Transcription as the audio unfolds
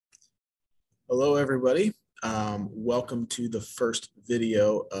Hello, everybody. Welcome to the first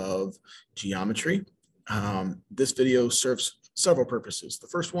video of geometry. This video serves several purposes. The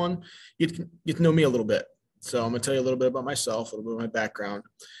first one, you get to know me a little bit. So I'm going to tell you a little bit about myself, a little bit of my background.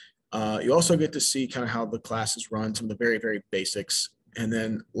 You also get to see kind of how the classes run, some of the very, very basics. And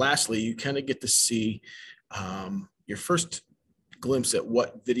then lastly, you kind of get to see your first glimpse at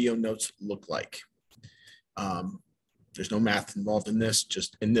what video notes look like. There's no math involved in this,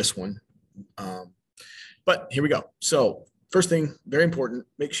 just in this one. But here we go. So first thing, very important,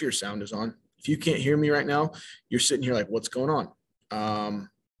 make sure your sound is on. If you can't hear me right now, you're sitting here like, what's going on?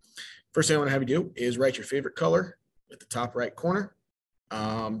 First thing I want to have you do is write your favorite color at the top right corner,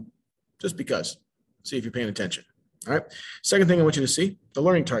 just because. See if you're paying attention. All right. Second thing I want you to see, the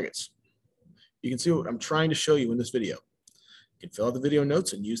learning targets. You can see what I'm trying to show you in this video. You can fill out the video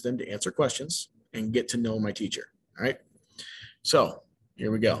notes and use them to answer questions and get to know my teacher. All right. So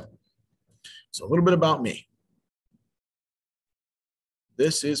here we go. So a little bit about me.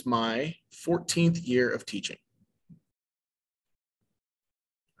 This is my 14th year of teaching.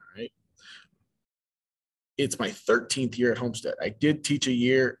 All right. It's my 13th year at Homestead. I did teach a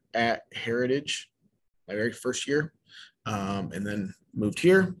year at Heritage, my very first year, and then moved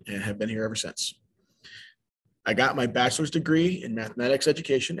here and have been here ever since. I got my bachelor's degree in mathematics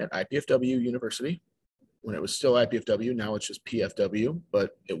education at IPFW University. When it was still IPFW, now it's just PFW,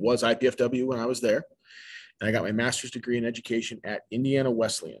 but it was IPFW when I was there. And I got my master's degree in education at Indiana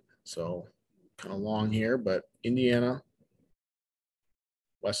Wesleyan. So kind of long here, but Indiana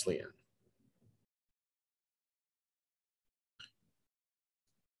Wesleyan.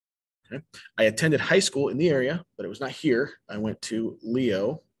 Okay. I attended high school in the area, but it was not here. I went to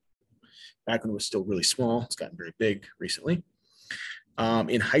Leo back when it was still really small. It's gotten very big recently.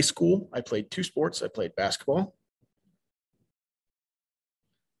 In high school, I played two sports. I played basketball,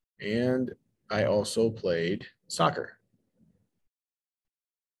 and I also played soccer.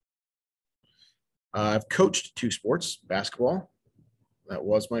 I've coached two sports, basketball. That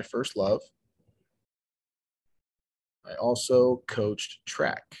was my first love. I also coached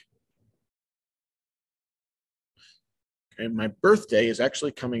track. Okay, my birthday is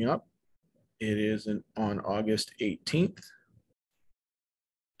actually coming up. It is on August 18th.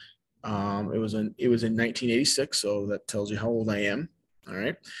 It was in 1986, so that tells you how old I am. All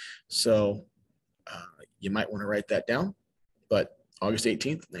right, so you might want to write that down. But August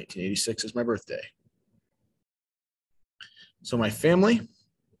 18th, 1986 is my birthday. So my family,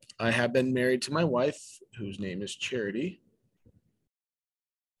 I have been married to my wife, whose name is Charity,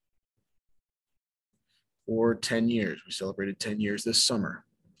 for 10 years. We celebrated 10 years this summer.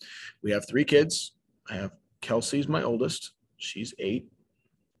 We have 3 kids. I have Kelsey's my oldest. She's 8.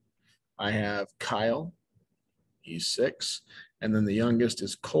 I have Kyle, he's 6. And then the youngest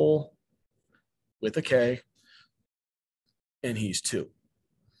is Cole with a K, and he's 2.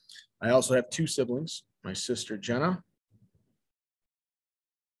 I also have 2 siblings, my sister Jenna,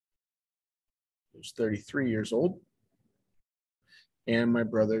 who's 33 years old, and my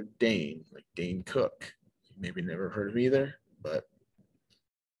brother Dane, like Dane Cook. You maybe never heard of him either, but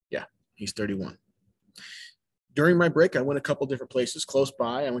yeah, he's 31. During my break, I went a couple different places close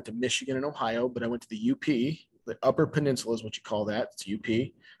by. I went to Michigan and Ohio, but I went to the UP, the Upper Peninsula is what you call that. It's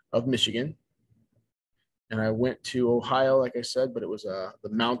UP of Michigan. And I went to Ohio, like I said, but it was the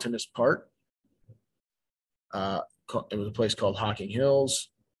mountainous part. It was a place called Hocking Hills,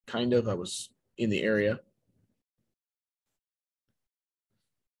 kind of. I was in the area.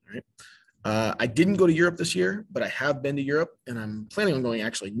 All right. I didn't go to Europe this year, but I have been to Europe, and I'm planning on going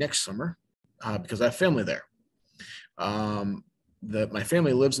actually next summer because I have family there. My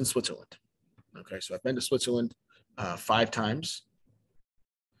family lives in Switzerland. Okay, so I've been to Switzerland 5 times.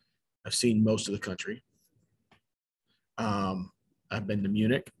 I've seen most of the country. I've been to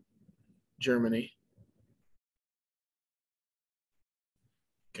Munich, Germany.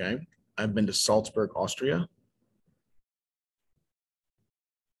 Okay, I've been to Salzburg, Austria.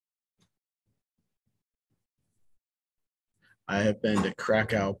 I have been to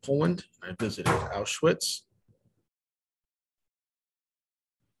Krakow, Poland. I visited Auschwitz.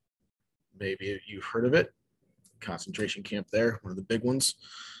 Maybe you've heard of it. Concentration camp there, one of the big ones.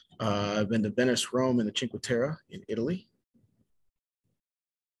 I've been to Venice, Rome, and the Cinque Terre in Italy.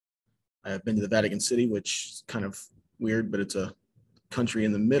 I have been to the Vatican City, which is kind of weird, but it's a country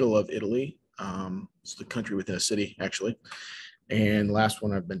in the middle of Italy. It's the country within a city, actually. And last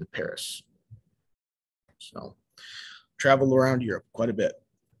one, I've been to Paris. So traveled around Europe quite a bit.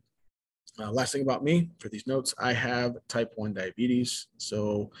 Last thing about me for these notes, I have type 1 diabetes.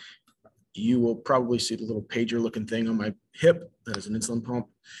 So you will probably see the little pager looking thing on my hip. That is an insulin pump.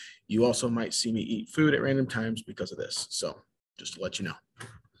 You also might see me eat food at random times because of this. So just to let you know.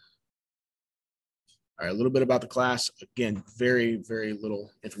 All right, a little bit about the class. Again, very, very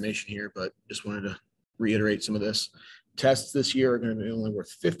little information here, but just wanted to reiterate some of this. Tests this year are going to be only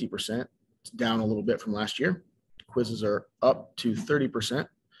worth 50%. It's down a little bit from last year. Quizzes are up to 30%,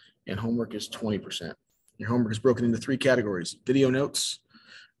 and homework is 20%. Your homework is broken into 3 categories: video notes,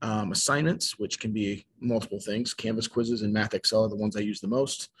 assignments, which can be multiple things. Canvas quizzes and Math Excel are the ones I use the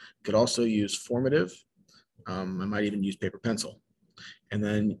most. Could also use formative. I might even use paper pencil. And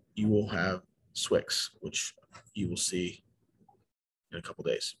then you will have SWICs, which you will see in a couple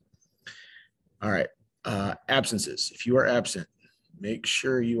days. All right, absences. If you are absent, make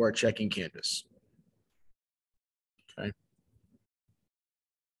sure you are checking Canvas. Okay.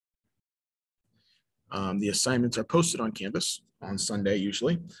 The assignments are posted on Canvas on Sunday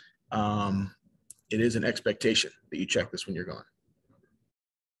usually. It is an expectation that you check this when you're gone.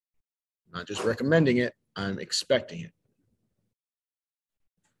 I'm not just recommending it, I'm expecting it.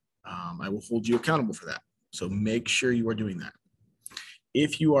 I will hold you accountable for that. So make sure you are doing that.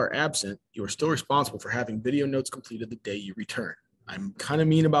 If you are absent, you are still responsible for having video notes completed the day you return. I'm kind of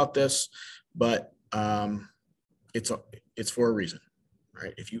mean about this, but it's for a reason,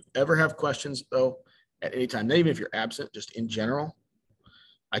 right? If you ever have questions though, at any time, not even if you're absent, just in general,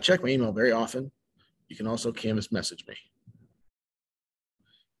 I check my email very often. You can also Canvas message me.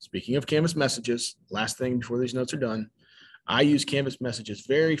 Speaking of Canvas messages, last thing before these notes are done, I use Canvas messages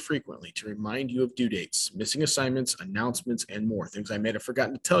very frequently to remind you of due dates, missing assignments, announcements, and more, things I may have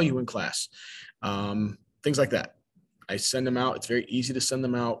forgotten to tell you in class, things like that. I send them out. It's very easy to send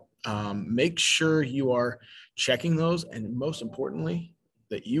them out. Make sure you are checking those, and most importantly,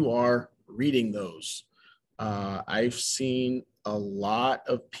 that you are reading those. I've seen a lot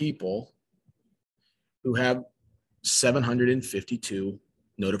of people who have 752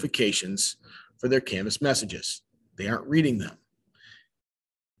 notifications for their Canvas messages. They aren't reading them.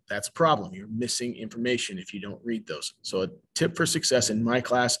 That's a problem. You're missing information if you don't read those. So a tip for success in my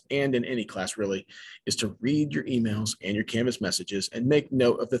class and in any class really is to read your emails and your Canvas messages and make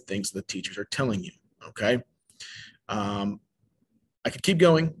note of the things the teachers are telling you, okay? I could keep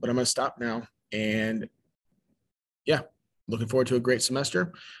going, but I'm going to stop now. And yeah, looking forward to a great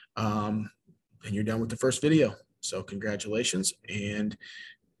semester. And you're done with the first video. So congratulations, and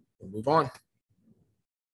we'll move on.